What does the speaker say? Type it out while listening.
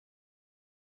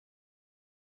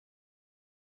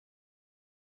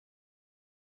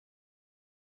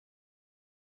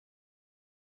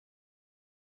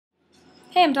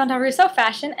Hey, I'm Russo,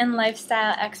 fashion and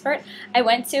lifestyle expert. I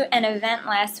went to an event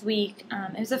last week.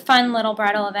 It was a fun little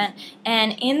bridal event,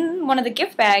 and in one of the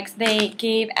gift bags they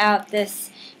gave out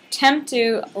this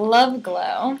Temptu Love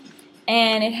Glow,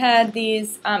 and it had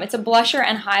these, it's a blusher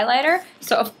and highlighter,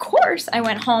 so of course I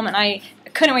went home and I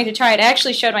couldn't wait to try it. I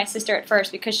actually showed my sister at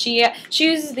first because she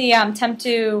uses the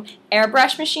Temptu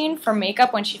airbrush machine for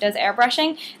makeup when she does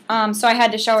airbrushing, so I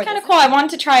had to show her. It's kind of cool. I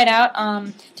wanted to try it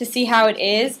out to see how it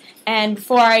is, and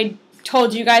before I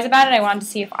told you guys about it, I wanted to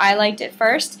see if I liked it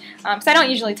first, because I don't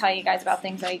usually tell you guys about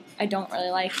things I don't really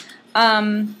like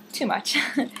too much.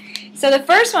 So the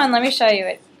first one, let me show you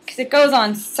it, because it goes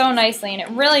on so nicely, and it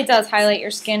really does highlight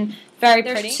your skin very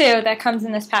pretty. There's two that comes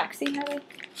in this pack. See how they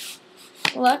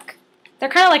look? They're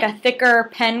kind of like a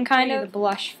thicker pen kind of. The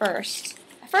blush first.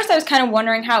 At first I was kind of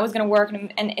wondering how it was going to work,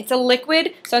 and it's a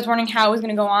liquid, so I was wondering how it was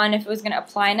going to go on, if it was going to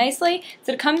apply nicely.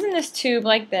 So it comes in this tube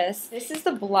like this. This is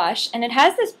the blush, and it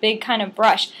has this big kind of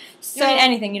brush. So you don't need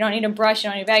anything. You don't need a brush, you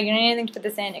don't need a bag, you don't need anything to put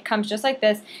this in. It comes just like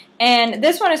this. And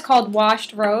this one is called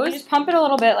Washed Rose. You just pump it a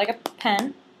little bit like a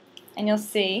pen, and you'll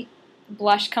see the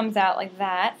blush comes out like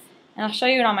that. And I'll show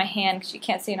you it on my hand because you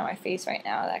can't see it on my face right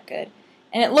now that good.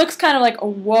 And it looks kind of like a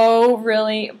whoa,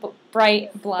 really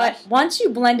bright blush. But once you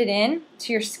blend it in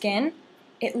to your skin,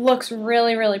 it looks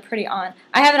really, really pretty on.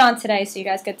 I have it on today so you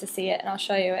guys get to see it, and I'll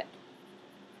show you it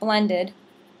blended.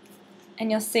 And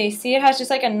you'll see it has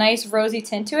just like a nice rosy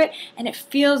tint to it, and it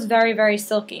feels very, very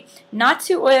silky. Not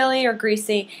too oily or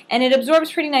greasy, and it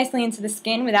absorbs pretty nicely into the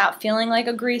skin without feeling like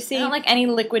a greasy. I don't like any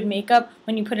liquid makeup.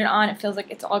 When you put it on, it feels like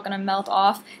it's all going to melt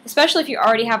off, especially if you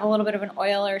already have a little bit of an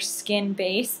oil or skin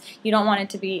base. You don't want it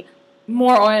to be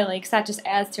more oily because that just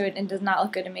adds to it and does not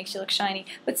look good. It makes you look shiny.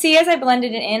 But see, as I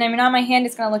blended it in, I mean, on my hand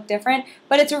it's going to look different,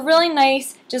 but it's a really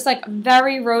nice, just like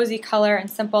very rosy color and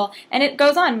simple, and it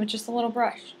goes on with just a little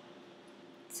brush.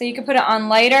 So you can put it on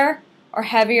lighter or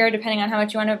heavier depending on how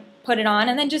much you want to put it on,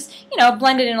 and then just, you know,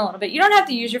 blend it in a little bit. You don't have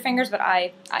to use your fingers, but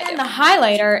I do. And the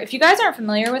highlighter, if you guys aren't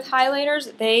familiar with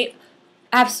highlighters, they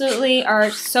absolutely are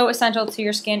so essential to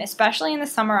your skin, especially in the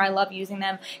summer. I love using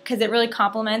them because it really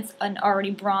complements an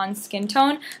already bronze skin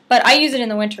tone, but I use it in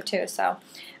the winter too. So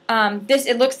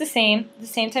it looks the same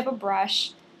type of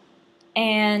brush,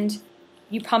 and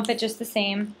you pump it just the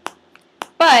same,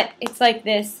 but it's like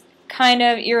this kind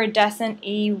of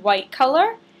iridescent-y white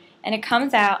color, and it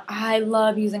comes out. I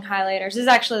love using highlighters. This is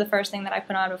actually the first thing that I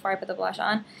put on before I put the blush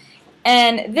on.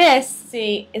 And this,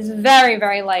 see, is very,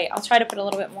 very light. I'll try to put a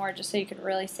little bit more just so you could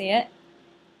really see it.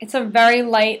 It's a very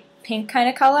light pink kind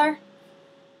of color,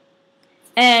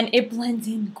 and it blends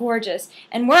in gorgeous.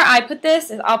 And where I put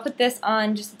this is I'll put this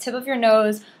on just the tip of your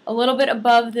nose, a little bit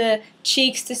above the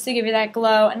cheeks just to give you that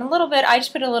glow, and a little bit, I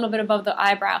just put a little bit above the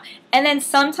eyebrow. And then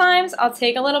sometimes I'll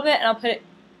take a little bit and I'll put it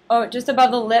just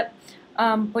above the lip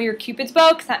where your cupid's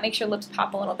bow, because that makes your lips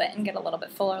pop a little bit and get a little bit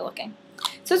fuller looking.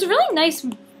 So it's a really nice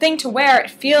thing to wear. It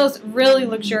feels really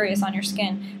luxurious on your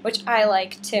skin, which I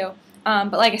like too.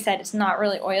 But like I said, it's not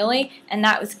really oily, and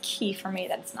that was key for me,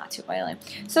 that it's not too oily.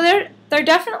 So they're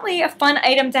definitely a fun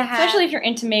item to have, especially if you're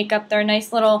into makeup. They're a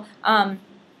nice little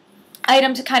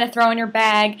item to kind of throw in your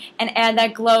bag and add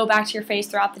that glow back to your face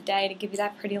throughout the day to give you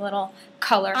that pretty little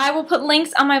color. I will put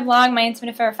links on my blog, My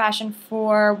Intimate Affair of Fashion,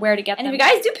 for where to get them. And if you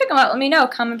guys do pick them up, let me know.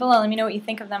 Comment below. Let me know what you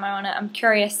think of them. I'm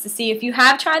curious to see if you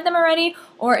have tried them already,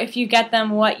 or if you get them,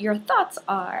 what your thoughts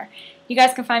are. You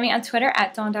guys can find me on Twitter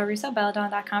at Dawn.Russo,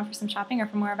 BellaDawn.com for some shopping, or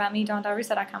for more about me,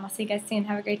 Dawn.Russo.com. I'll see you guys soon.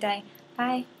 Have a great day.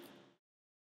 Bye.